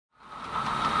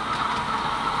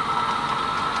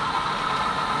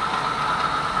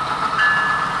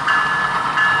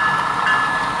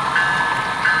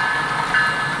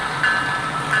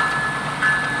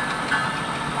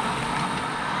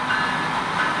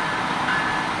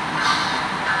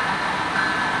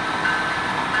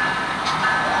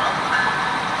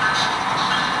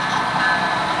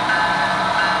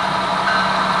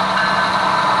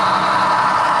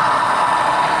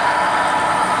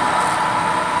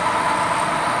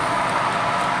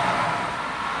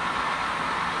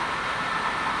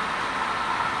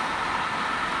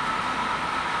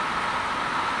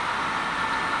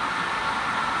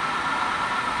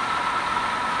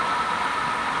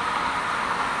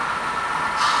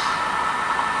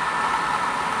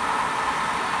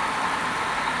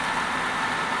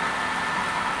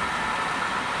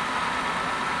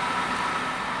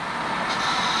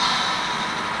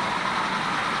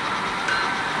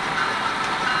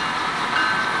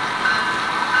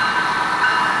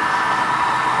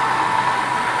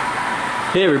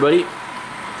Hey everybody,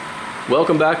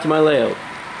 welcome back to my layout.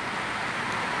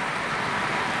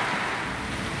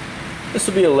 This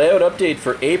will be a layout update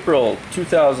for April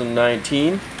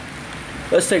 2019.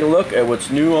 Let's take a look at what's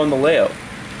new on the layout.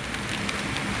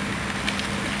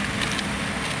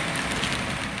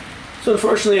 So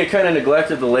unfortunately I kind of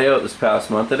neglected the layout this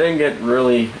past month. I didn't get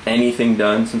really anything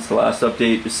done since the last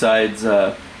update besides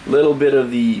a little bit of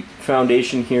the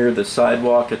foundation here, the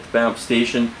sidewalk at the Banff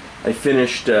station. I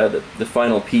finished the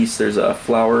final piece. There's a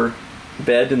flower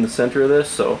bed in the center of this,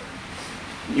 so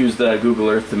used Google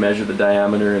Earth to measure the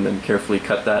diameter and then carefully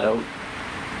cut that out.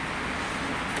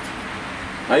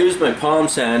 I used my palm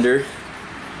sander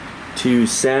to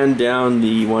sand down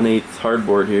the 1/8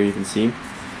 hardboard here, you can see,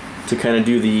 to kind of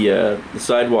do the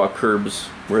sidewalk curbs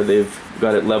where they've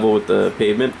got it level with the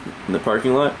pavement in the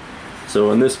parking lot. So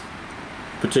in this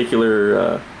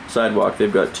particular sidewalk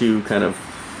they've got two kind of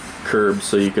curbs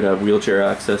so you could have wheelchair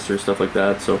access or stuff like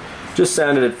that. So just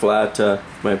sanded it flat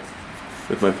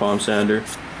with my palm sander.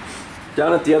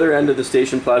 Down at the other end of the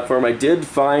station platform I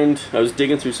was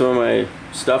digging through some of my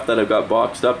stuff that I've got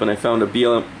boxed up, and I found a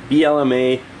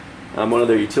BLMA, one of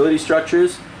their utility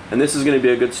structures, and this is going to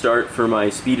be a good start for my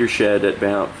speeder shed at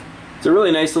Banff. It's a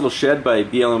really nice little shed by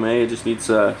BLMA. It just needs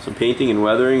some painting and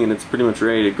weathering and it's pretty much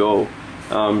ready to go.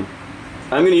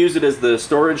 I'm going to use it as the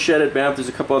storage shed at Banff. There's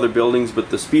a couple other buildings,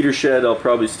 but the speeder shed I'll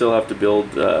probably still have to build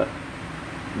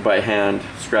by hand,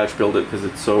 scratch build it, because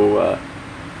it's so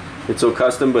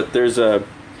custom. But there's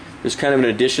kind of an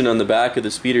addition on the back of the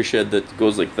speeder shed that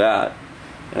goes like that,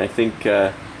 and I think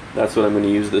that's what I'm going to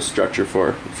use this structure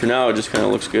for. For now, it just kind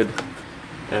of looks good,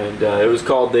 and it was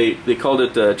called they called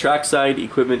it Trackside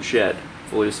Equipment Shed,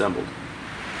 fully assembled.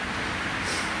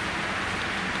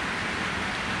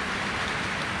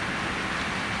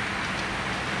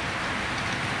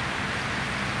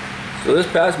 So this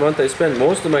past month I spent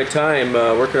most of my time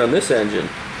working on this engine.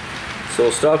 So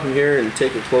I'll stop him here and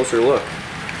take a closer look.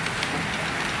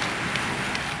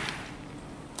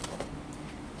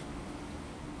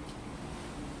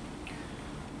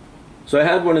 So I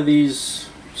had one of these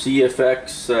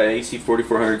CEFX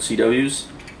AC4400CWs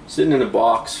sitting in a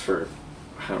box for,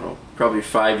 I don't know, probably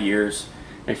 5 years.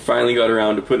 I finally got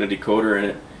around to putting a decoder in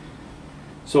it.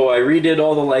 So I redid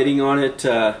all the lighting on it.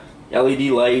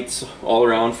 LED lights all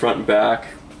around, front and back.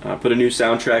 Put a new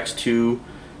Soundtracks 2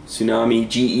 Tsunami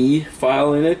GE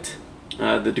file in it.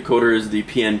 The decoder is the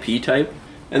PNP type.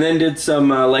 And then did some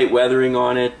light weathering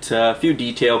on it, a few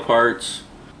detail parts,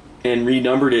 and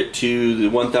renumbered it to the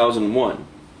 1001.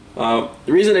 The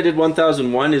reason I did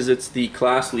 1001 is it's the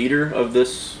class leader of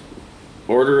this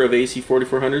order of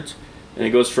AC4400s. And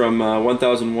it goes from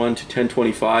 1001 to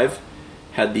 1025.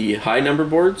 Had the high number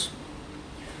boards.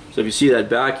 So if you see that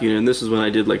back unit, and this is one I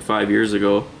did like 5 years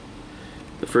ago,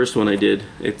 the first one I did,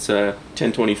 it's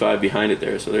 1025 behind it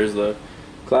there. So there's the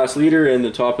class leader and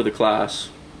the top of the class.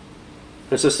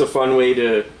 It's just a fun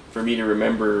way for me to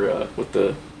remember what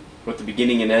the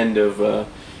beginning and end of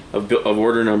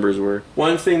order numbers were.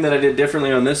 One thing that I did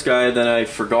differently on this guy that I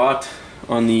forgot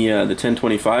on the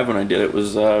 1025 when I did it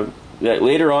was that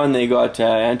later on they got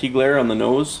anti-glare on the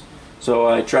nose. So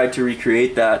I tried to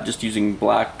recreate that just using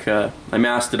black, I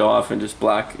masked it off and just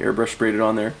black airbrush sprayed it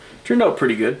on there. Turned out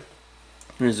pretty good.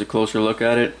 Here's a closer look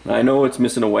at it. I know it's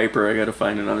missing a wiper, I gotta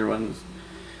find another one.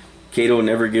 Kato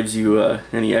never gives you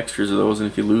any extras of those, and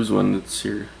if you lose one,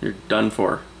 you're done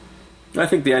for. I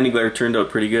think the anti-glare turned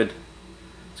out pretty good.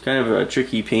 It's kind of a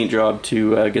tricky paint job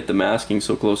to get the masking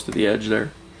so close to the edge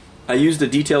there. I used a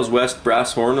Details West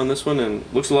brass horn on this one and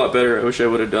it looks a lot better. I wish I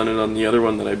would have done it on the other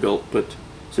one that I built, but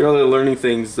so all the learning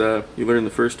things you learn the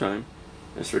first time.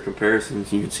 As for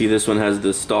comparisons, you can see this one has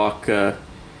the stock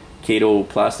Kato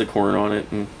plastic horn on it,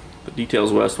 and the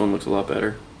Details West one looks a lot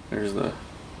better. There's the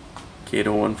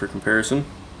Kato one for comparison.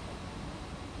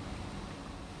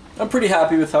 I'm pretty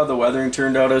happy with how the weathering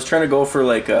turned out. I was trying to go for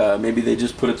like maybe they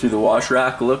just put it through the wash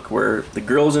rack look, where the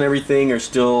grills and everything are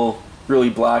still really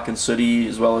black and sooty,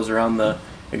 as well as around the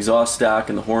exhaust stack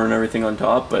and the horn and everything on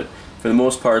top, but for the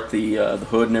most part, the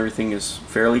hood and everything is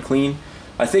fairly clean.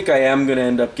 I think I am going to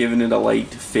end up giving it a light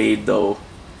fade though.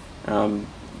 The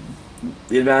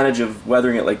advantage of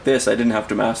weathering it like this, I didn't have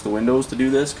to mask the windows to do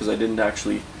this because I didn't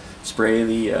actually spray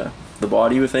the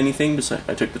body with anything.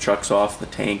 I took the trucks off, the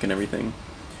tank and everything.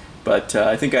 But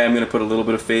I think I am going to put a little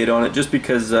bit of fade on it just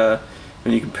because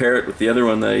when you compare it with the other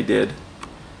one that I did,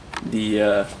 the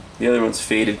other one's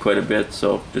faded quite a bit.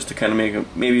 So just to kind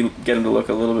of maybe get them to look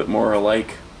a little bit more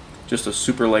alike. Just a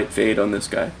super light fade on this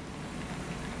guy.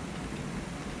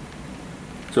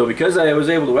 So because I was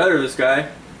able to weather this guy,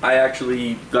 I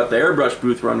actually got the airbrush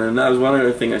booth running, and that was one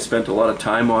other thing I spent a lot of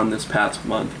time on this past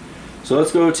month. So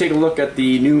let's go take a look at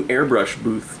the new airbrush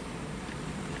booth.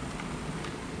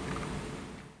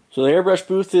 So the airbrush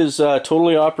booth is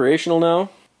totally operational now.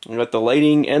 I've got the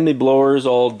lighting and the blowers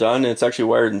all done. It's actually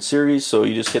wired in series, so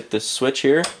you just hit this switch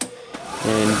here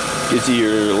and gives you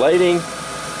your lighting,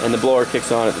 and the blower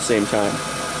kicks on at the same time.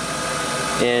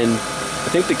 And I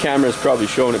think the camera is probably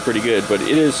showing it pretty good, but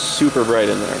it is super bright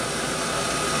in there.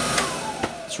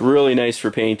 It's really nice for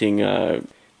painting, and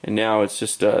now it's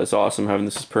just it's awesome having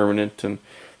this as permanent. And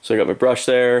so I got my brush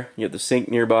there, you have the sink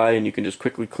nearby, and you can just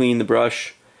quickly clean the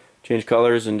brush, change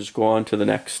colors, and just go on to the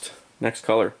next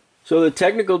color. So the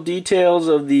technical details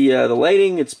of the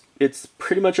lighting, it's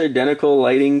pretty much identical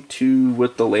lighting to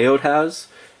what the layout has.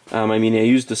 I mean, I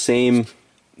used the same.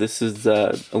 This is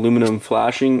aluminum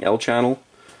flashing L channel,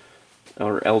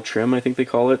 or L trim, I think they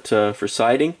call it, for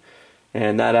siding,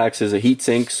 and that acts as a heat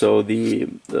sink. So the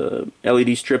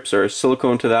LED strips are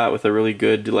silicone to that with a really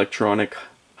good electronic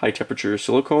high temperature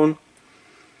silicone,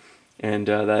 and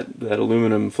that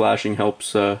aluminum flashing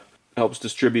helps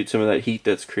distribute some of that heat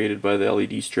that's created by the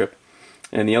LED strip.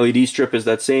 And the LED strip is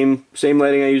that same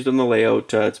lighting I used on the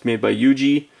layout. It's made by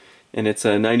Yuji, and it's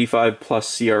a 95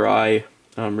 plus CRI,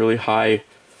 really high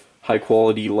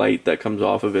quality light that comes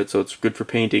off of it. So it's good for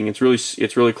painting. It's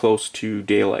really close to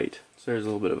daylight. So there's a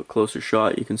little bit of a closer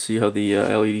shot. You can see how the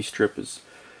LED strip is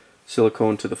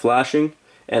silicone to the flashing,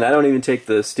 and I don't even take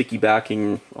the sticky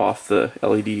backing off the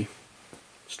LED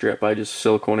strip. I just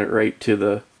silicone it right to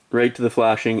the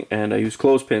flashing, and I use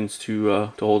clothespins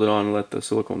to hold it on and let the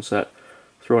silicone set.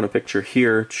 Throw in a picture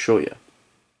here to show you.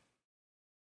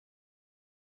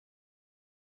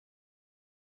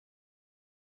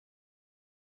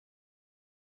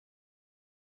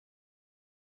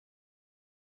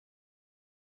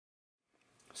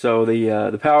 So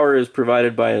the power is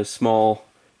provided by a small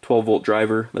 12-volt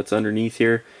driver that's underneath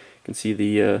here. You can see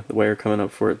the wire coming up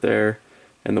for it there,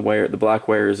 and the black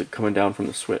wire is coming down from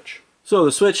the switch. So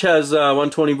the switch has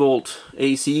 120-volt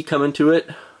AC coming to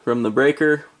it from the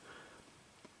breaker,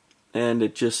 and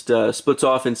it just splits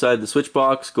off inside the switch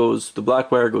box. The black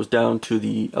wire goes down to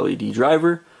the LED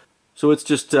driver, so it's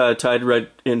just tied right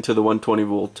into the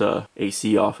 120-volt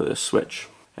AC off of this switch.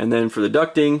 And then for the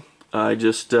ducting, I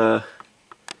just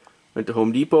went to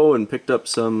Home Depot and picked up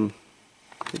some,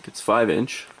 I think it's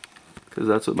 5-inch, because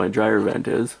that's what my dryer vent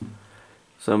is.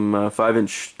 Some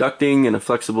 5-inch ducting and a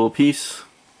flexible piece,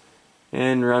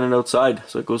 and ran it outside.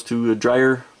 So it goes to a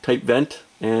dryer type vent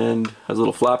and has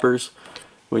little flappers.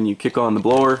 When you kick on the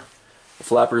blower, the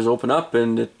flappers open up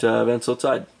and it vents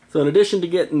outside. So in addition to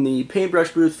getting the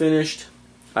paintbrush booth finished,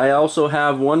 I also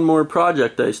have one more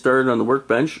project I started on the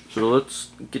workbench. So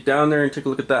let's get down there and take a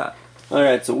look at that.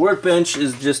 Alright, so workbench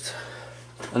is just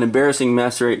an embarrassing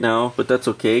mess right now, but that's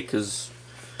okay, because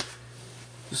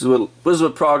this is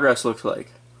what progress looks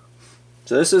like.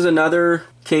 So this is another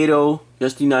Kato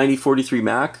SD90 43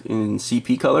 Mac in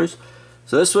CP colors.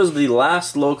 So this was the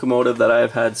last locomotive that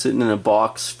I've had sitting in a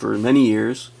box for many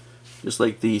years, just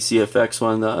like the CEFX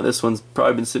one. This one's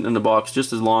probably been sitting in a box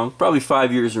just as long, probably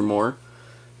 5 years or more.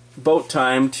 About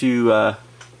time to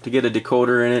get a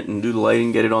decoder in it and do the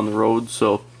lighting, get it on the road.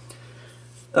 So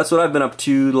that's what I've been up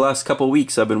to the last couple of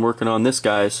weeks. I've been working on this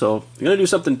guy, so I'm going to do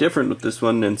something different with this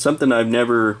one, and something I've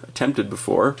never attempted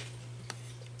before.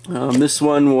 This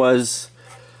one was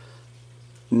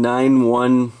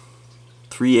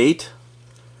 9138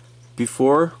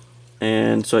 before,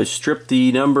 and so I stripped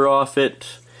the number off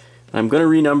it. I'm going to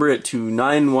renumber it to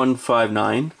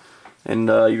 9159, and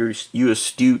you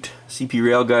astute CP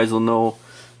Rail guys will know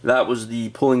that was the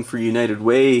Pulling for United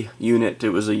Way unit. It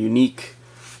was a unique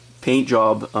paint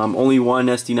job. Only one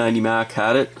SD90 Mac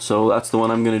had it, so that's the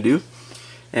one I'm going to do.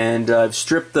 And I've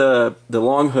stripped the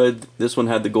long hood. This one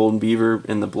had the Golden Beaver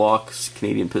and the blocks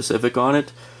Canadian Pacific on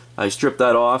it. I stripped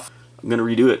that off. I'm going to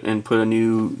redo it and put a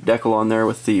new decal on there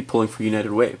with the Pulling for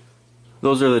United Way.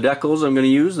 Those are the decals I'm going to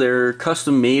use. They're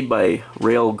custom made by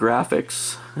Rail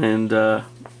Graphics, and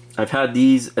I've had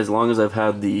these as long as I've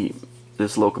had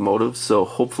this locomotive, so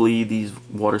hopefully these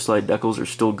water slide decals are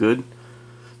still good.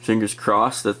 Fingers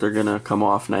crossed that they're going to come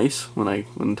off nice when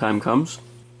the time comes.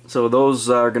 So those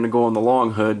are going to go on the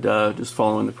long hood, just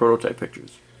following the prototype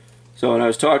pictures. So when I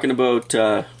was talking about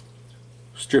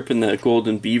stripping the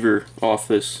Golden Beaver off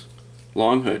this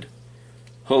long hood,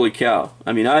 holy cow.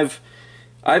 I mean, I've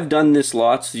done this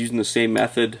lots using the same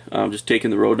method, just taking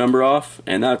the road number off,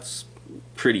 and that's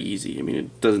pretty easy. I mean,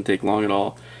 it doesn't take long at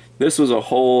all. This was a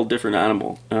whole different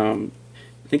animal. I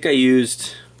think I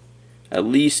used at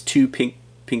least 2 pink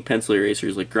pencil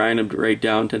erasers, like grind them right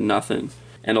down to nothing,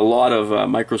 and a lot of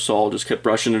microsol. Just kept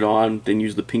brushing it on, then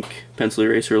use the pink pencil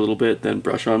eraser a little bit, then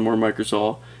brush on more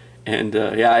microsol, And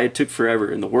yeah, it took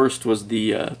forever, and the worst was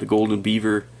the golden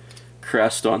beaver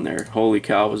crest on there. Holy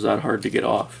cow, was that hard to get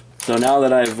off. So now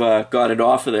that I've got it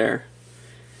off of there,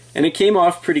 and it came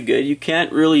off pretty good. You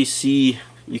can't really see,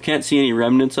 you can't see any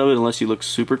remnants of it unless you look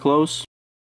super close.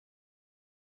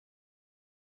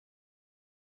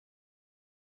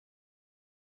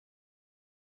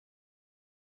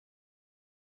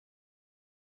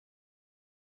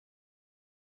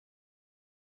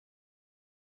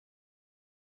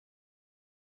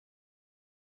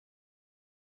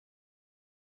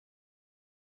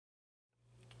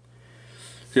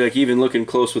 So like even looking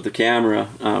close with the camera,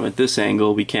 at this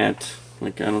angle we can't,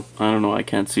 like I don't know, I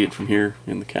can't see it from here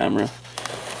in the camera.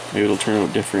 Maybe it'll turn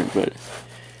out different, but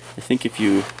I think if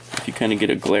you kind of get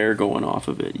a glare going off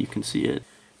of it, you can see it.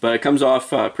 But it comes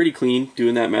off pretty clean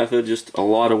doing that method. Just a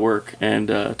lot of work, and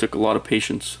took a lot of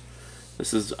patience.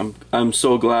 This is I'm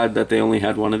so glad that they only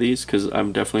had one of these, because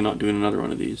I'm definitely not doing another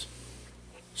one of these.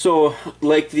 So,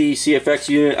 like the CFX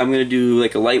unit, I'm going to do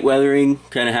like a light weathering,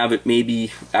 kind of have it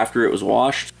maybe after it was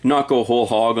washed. Not go whole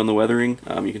hog on the weathering.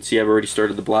 You can see I've already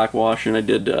started the black wash, and I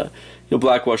did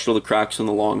black washed all the cracks on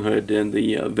the long hood and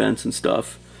the vents and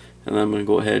stuff. And then I'm going to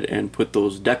go ahead and put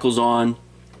those decals on,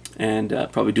 and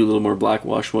probably do a little more black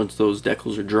wash once those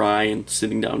decals are dry and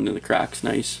sitting down in the cracks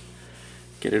nice.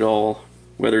 Get it all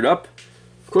weathered up.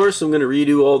 Of course, I'm going to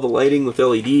redo all the lighting with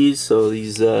LEDs. So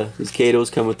these Katos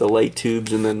come with the light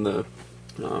tubes, and then the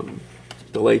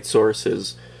light source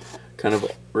is kind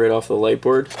of right off the light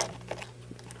board.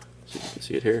 So you can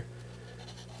see it here.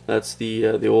 That's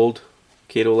the old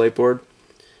Kato light board.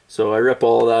 So I rip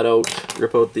all that out,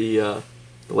 rip out the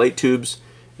light tubes,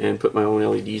 and put my own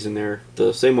LEDs in there.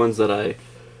 The same ones that I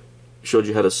showed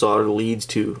you how to solder the leads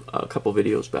to a couple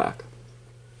videos back.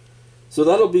 So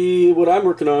that'll be what I'm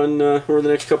working on over the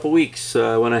next couple weeks.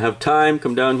 When I have time,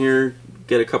 come down here,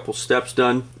 get a couple steps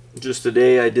done. Just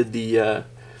today I did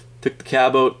took the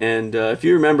cab out, and if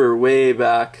you remember way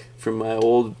back from my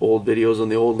old videos on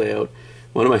the old layout,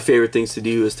 one of my favorite things to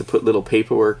do is to put little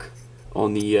paperwork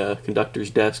on the conductor's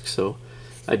desk. So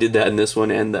I did that in this one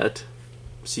and that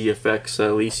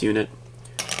CEFX lease unit.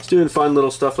 Just doing fun little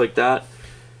stuff like that.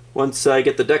 Once I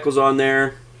get the decals on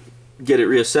there, get it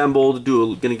reassembled,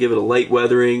 gonna give it a light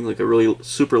weathering, like a really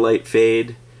super light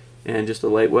fade, and just a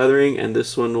light weathering, and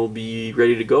this one will be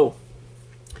ready to go.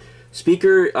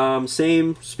 Speaker,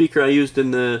 same speaker I used in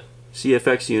the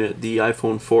CFX unit, the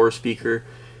iPhone 4 speaker.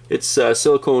 It's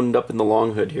siliconed up in the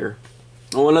long hood here.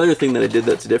 Oh, one other thing that I did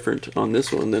that's different on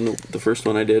this one than the first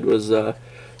one I did was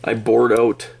I bored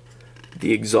out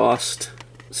the exhaust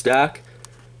stack,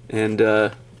 and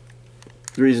the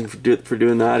reason for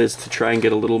doing that is to try and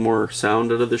get a little more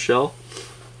sound out of the shell.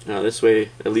 This way,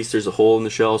 at least there's a hole in the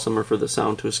shell somewhere for the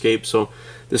sound to escape. So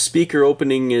the speaker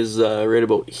opening is right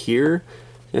about here,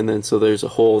 and then so there's a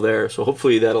hole there. So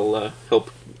hopefully that'll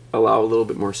help allow a little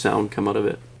bit more sound come out of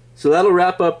it. So that'll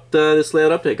wrap up this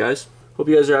layout update, guys. Hope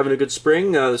you guys are having a good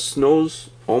spring. The snow's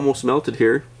almost melted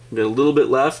here. We've got a little bit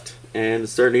left, and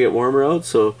it's starting to get warmer out.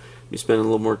 So be spending a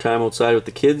little more time outside with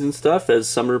the kids and stuff as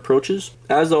summer approaches.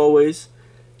 As always,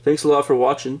 thanks a lot for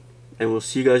watching, and we'll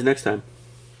see you guys next time.